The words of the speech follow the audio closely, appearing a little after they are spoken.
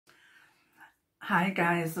Hi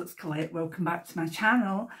guys, it's Colette. Welcome back to my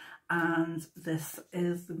channel, and this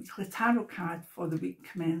is the weekly tarot card for the week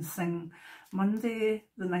commencing Monday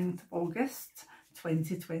the 9th of August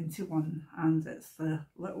 2021, and it's the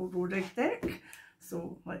little Rorig deck.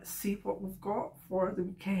 So let's see what we've got for the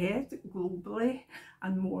week ahead globally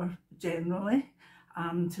and more generally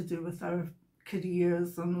to do with our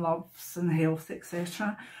careers and loves and health,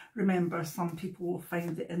 etc. Remember, some people will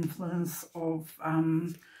find the influence of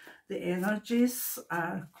the energies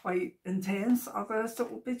quite intense, others it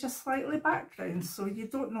will be just slightly background, so you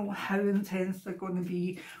don't know how intense they're going to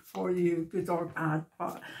be for you, good or bad,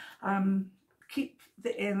 but keep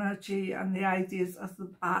the energy and the ideas as the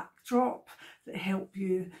backdrop that help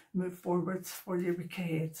you move forward for your week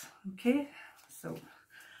ahead. Okay, so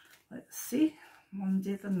let's see.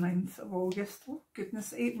 Monday the 9th of August. Oh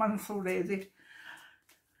goodness, 8 months already.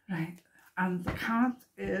 Right, and the card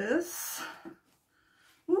is,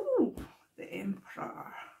 ooh, the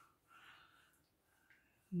Emperor.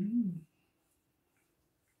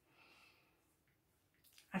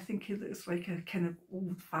 I think he looks like a kind of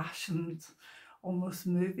old-fashioned, almost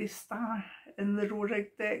movie star in the Rorig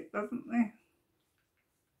deck, doesn't he?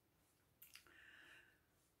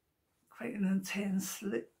 Quite an intense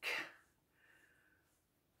look.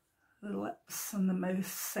 The lips and the mouth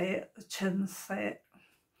set, the chin set.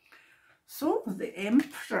 So, the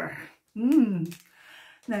Emperor.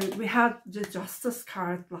 Now, we had the Justice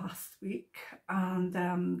card last week, and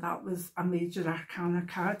that was a Major Arcana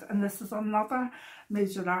card, and this is another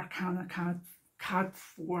Major Arcana card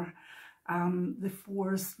 4. The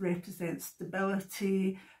 4s represent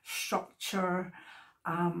stability, structure,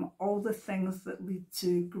 all the things that lead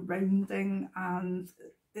to grounding, and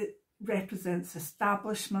it represents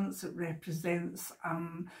establishments, it represents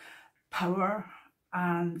power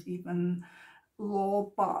and even law,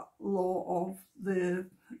 but law of the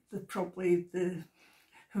probably the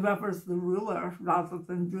whoever's the ruler rather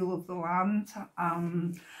than rule of the land.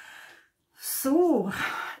 So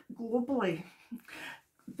globally,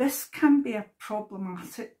 this can be a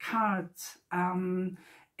problematic card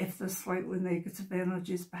if there's slightly negative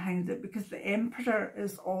energies behind it, because the Emperor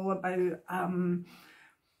is all about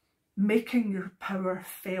making your power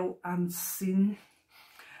felt and seen.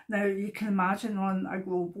 Now, you can imagine on a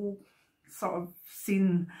global sort of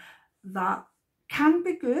scene that can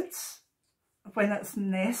be good when it's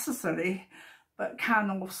necessary, but can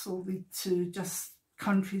also lead to just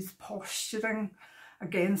countries posturing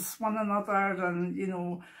against one another, and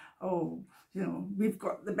we've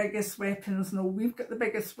got the biggest weapons, no, we've got the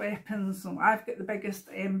biggest weapons, no, I've got the biggest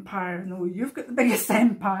empire, no, you've got the biggest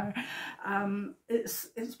empire.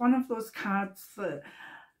 It's one of those cards that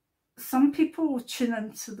some people tune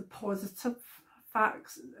into the positive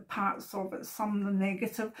parts of it, some the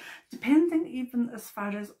negative, depending even as far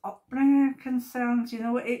as upbringing are concerned.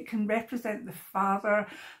 It can represent the father,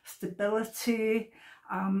 stability,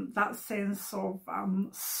 that sense of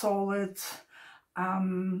solid,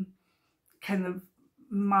 kind of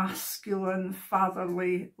masculine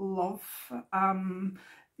fatherly love.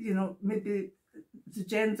 Maybe the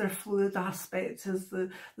gender fluid aspect is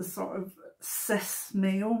the sort of cis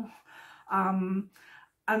male, and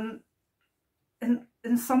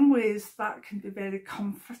in some ways that can be very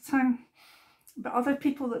comforting, but other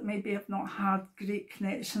people that maybe have not had great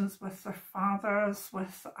connections with their fathers,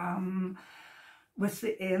 with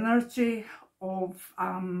the energy of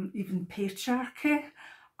even patriarchy,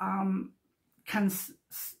 can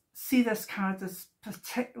see this card as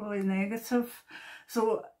particularly negative.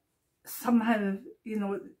 So somehow,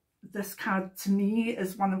 this card to me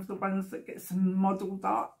is one of the ones that gets muddled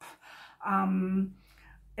up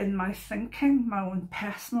in my thinking, my own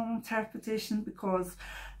personal interpretation, because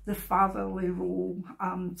the fatherly role,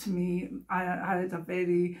 to me, I had a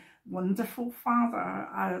very wonderful father.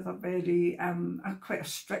 I had a very quite a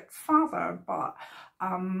strict father, but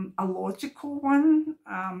a logical one,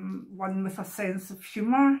 one with a sense of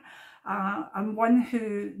humour, and one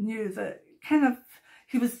who knew that kind of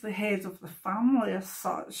he was the head of the family as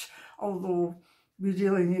such, although we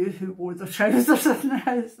really knew who wore the trousers in the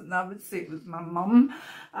house, and I would say it was my mum.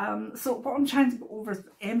 So what I'm trying to go over is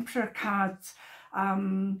the Emperor card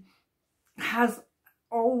has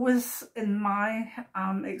always, in my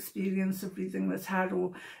experience of reading the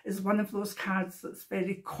tarot, is one of those cards that's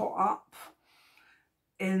very caught up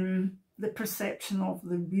in the perception of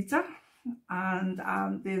the reader and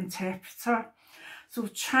the interpreter. So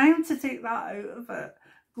trying to take that out of it,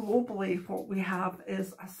 globally what we have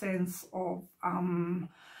is a sense of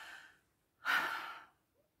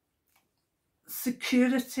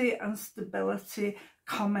security and stability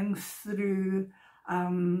coming through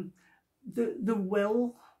the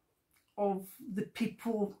will of the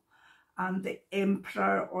people and the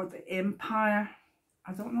emperor or the empire.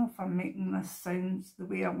 I don't know if I'm making this sound the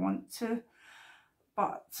way I want to,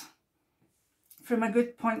 but from a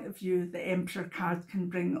good point of view, the Emperor card can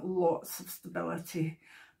bring lots of stability,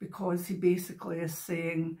 because he basically is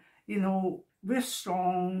saying, you know, we're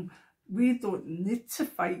strong, we don't need to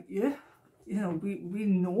fight you, you know, we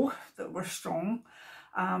know that we're strong,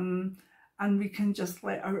 and we can just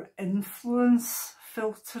let our influence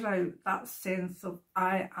filter out, that sense of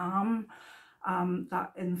I am,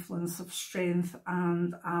 that influence of strength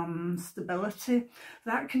and stability.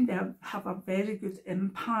 That can have a very good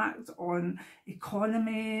impact on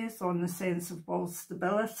economies, on the sense of world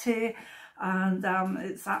stability, and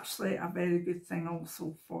it's actually a very good thing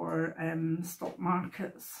also for stock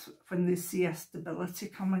markets when they see a stability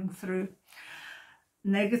coming through.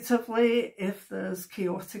 Negatively, if there's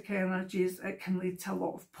chaotic energies, it can lead to a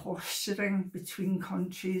lot of posturing between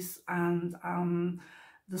countries, and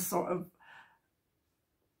the sort of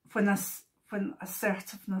when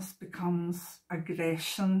assertiveness becomes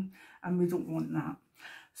aggression, and we don't want that.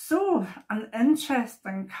 So, an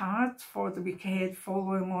interesting card for the week ahead,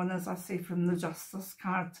 following on, as I say, from the Justice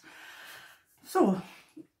card. So,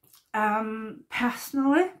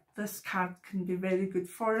 personally, this card can be very good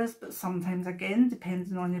for us, but sometimes, again,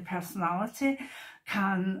 depending on your personality,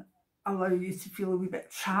 can allow you to feel a wee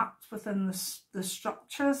bit trapped within the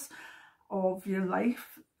structures of your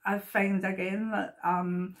life. I find again that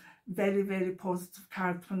very, very positive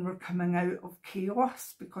card when we're coming out of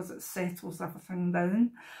chaos, because it settles everything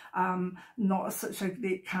down. Not such a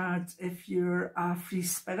great card if you're a free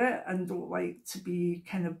spirit and don't like to be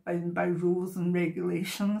kind of bound by rules and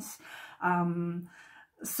regulations.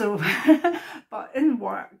 But in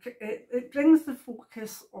work, it brings the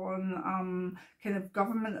focus on kind of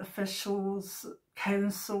government officials,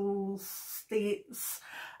 councils, states,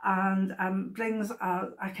 and brings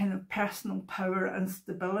a kind of personal power and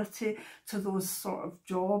stability to those sort of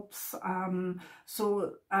jobs.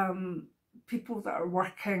 People that are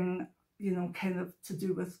working, you know, kind of to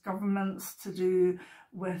do with governments, to do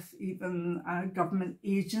with even government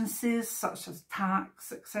agencies such as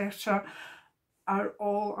tax, etc., are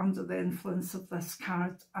all under the influence of this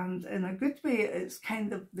card. And in a good way, it's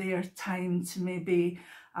kind of their time to maybe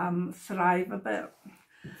thrive a bit.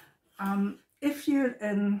 If you're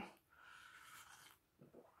in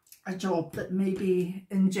a job that maybe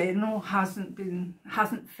in general hasn't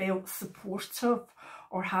felt supportive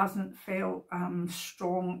or hasn't felt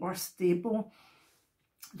strong or stable,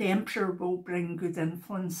 the Emperor will bring good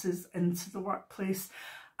influences into the workplace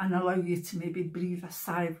and allow you to maybe breathe a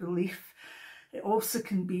sigh of relief. It also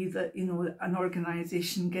can be that, you know, an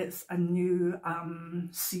organisation gets a new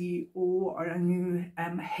CEO or a new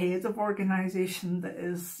head of organisation that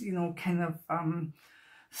is, you know, kind of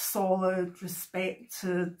solid,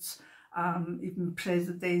 respected, even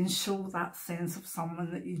presidential, that sense of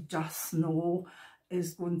someone that you just know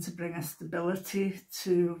is going to bring a stability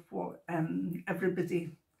to what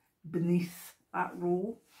everybody beneath that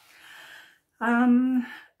role.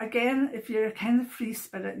 Again, if you're a kind of free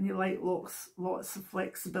spirit and you like lots of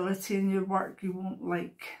flexibility in your work, you won't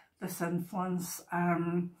like this influence.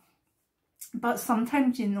 But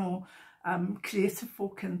sometimes, you know, creative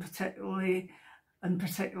folk in particular,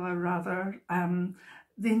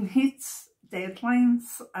 they need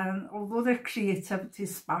deadlines, and although their creativity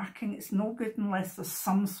is sparking, it's no good unless there's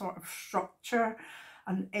some sort of structure,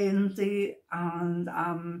 an end date, and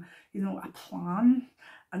you know, a plan.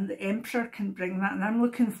 And the Emperor can bring that, and I'm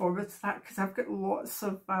looking forward to that because I've got lots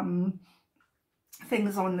of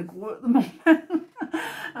things on the go at the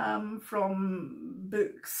moment, from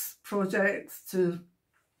books projects to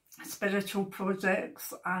spiritual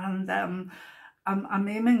projects, and I'm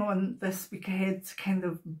aiming on this week ahead to kind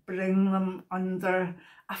of bring them under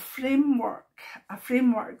a framework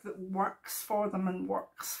that works for them and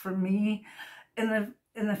works for me. In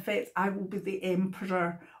effect, I will be the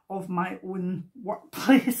Emperor of my own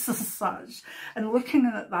workplace as such, and looking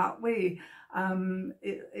at it that way,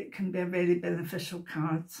 it can be a very beneficial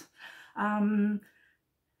card.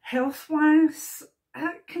 Health-wise,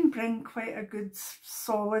 it can bring quite a good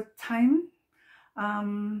solid time,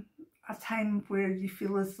 a time where you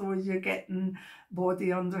feel as though you're getting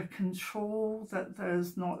body under control, that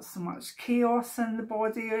there's not so much chaos in the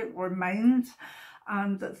body or mind,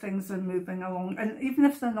 and that things are moving along. And even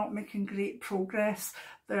if they're not making great progress,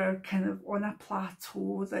 they're kind of on a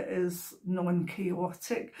plateau that is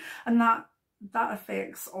non-chaotic, and that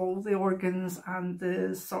affects all the organs and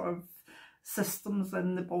the sort of systems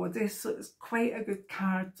in the body. So it's quite a good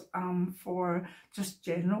card for just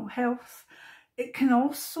general health. It can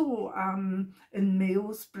also, in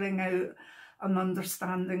males, bring out an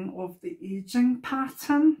understanding of the aging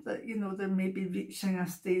pattern, that, you know, they may be reaching a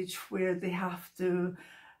stage where they have to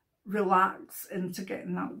relax into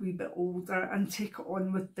getting that wee bit older and take it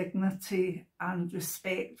on with dignity and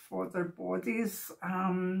respect for their bodies.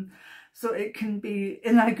 So it can be,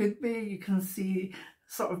 in a good way, you can see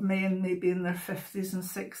sort of men maybe in their 50s and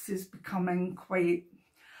 60s becoming quite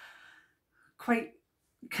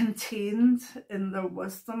contained in their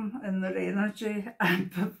wisdom, in their energy,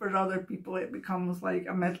 and for other people it becomes like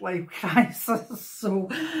a midlife crisis. So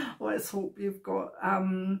let's hope you've got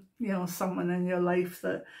you know, someone in your life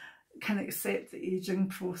that can accept the aging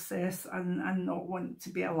process and not want to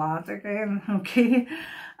be a lad again, okay?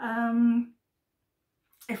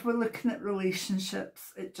 If we're looking at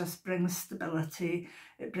relationships, it just brings stability.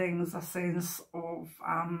 It brings a sense of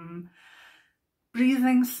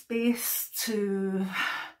breathing space to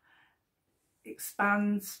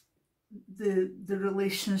expand the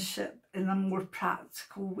relationship in a more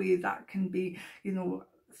practical way. That can be, you know,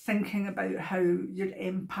 thinking about how your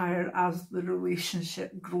empire as the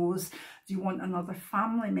relationship grows. Do you want another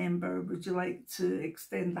family member? Would you like to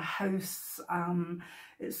extend the house?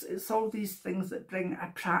 It's all these things that bring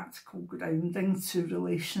a practical grounding to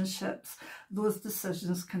relationships. Those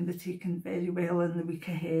decisions can be taken very well in the week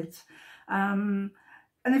ahead. And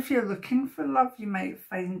if you're looking for love, you might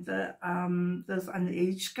find that there's an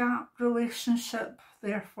age gap relationship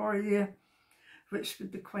there for you, which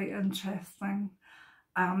would be quite interesting.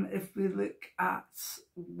 If we look at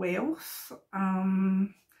wealth,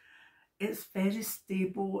 it's very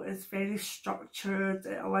stable, it's very structured,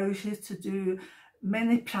 it allows you to do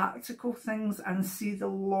many practical things and see the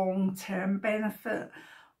long-term benefit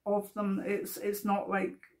of them. It's not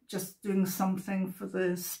like just doing something for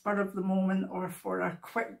the spur of the moment or for a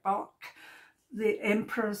quick buck. The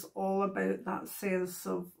Emperor's all about that sense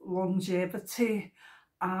of longevity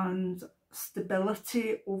and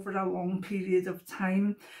stability over a long period of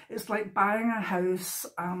time. It's like buying a house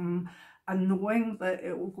and knowing that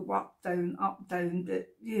it will go up, down, but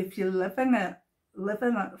if you live in it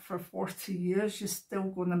for 40 years, you're still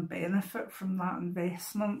going to benefit from that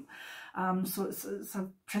investment. So it's a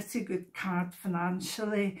pretty good card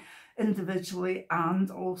financially, individually, and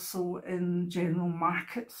also in general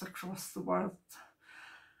markets across the world.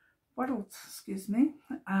 Excuse me.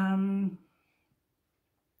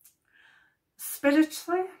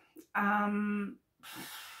 Spiritually,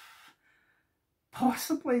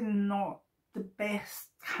 possibly not the best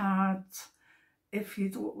card if you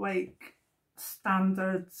don't like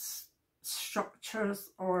standards,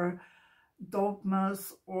 structures or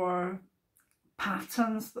dogmas or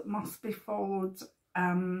patterns that must be followed.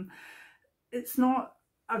 It's not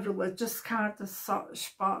a religious card as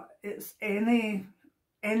such, but it's any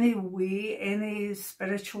way, any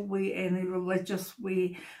spiritual way, any religious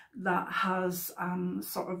way that has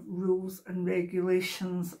sort of rules and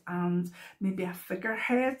regulations and maybe a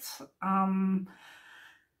figurehead.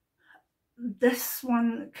 This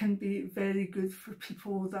one can be very good for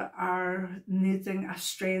people that are needing a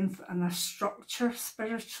strength and a structure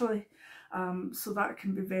spiritually. So that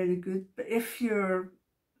can be very good. But if you're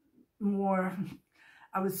more,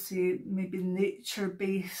 I would say, maybe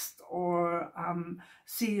nature-based, or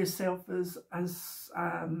see yourself as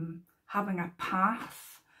having a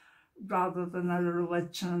path rather than a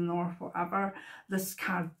religion or whatever, this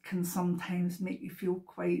card can sometimes make you feel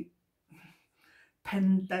quite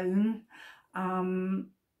pinned down. And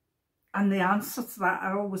the answer to that,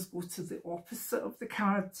 I always go to the opposite of the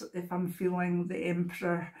card. If I'm feeling the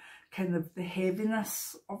Emperor, kind of the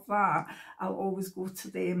heaviness of that, I'll always go to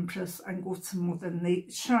the Empress and go to Mother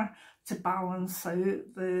Nature to balance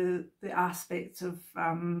out the aspect of,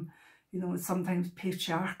 you know, sometimes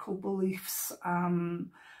patriarchal beliefs,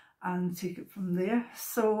 and take it from there.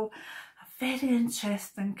 So a very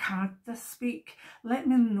interesting card this week. Let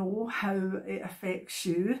me know how it affects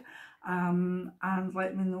you, and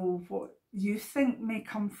let me know what you think may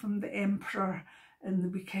come from the Emperor in the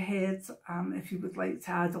week ahead. If you would like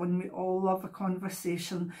to add on, we all love a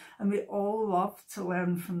conversation and we all love to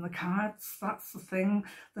learn from the cards. That's the thing.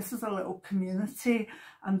 This is a little community,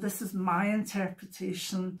 and this is my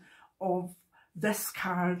interpretation of this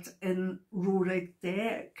card in Rorig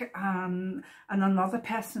deck, and another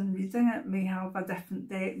person reading it may have a different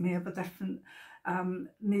deck, may have a different,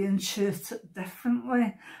 may intuit it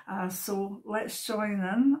differently. So let's join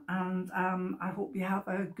in, and I hope you have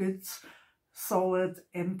a good, solid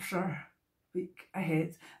Emperor week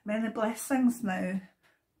ahead. Many blessings now.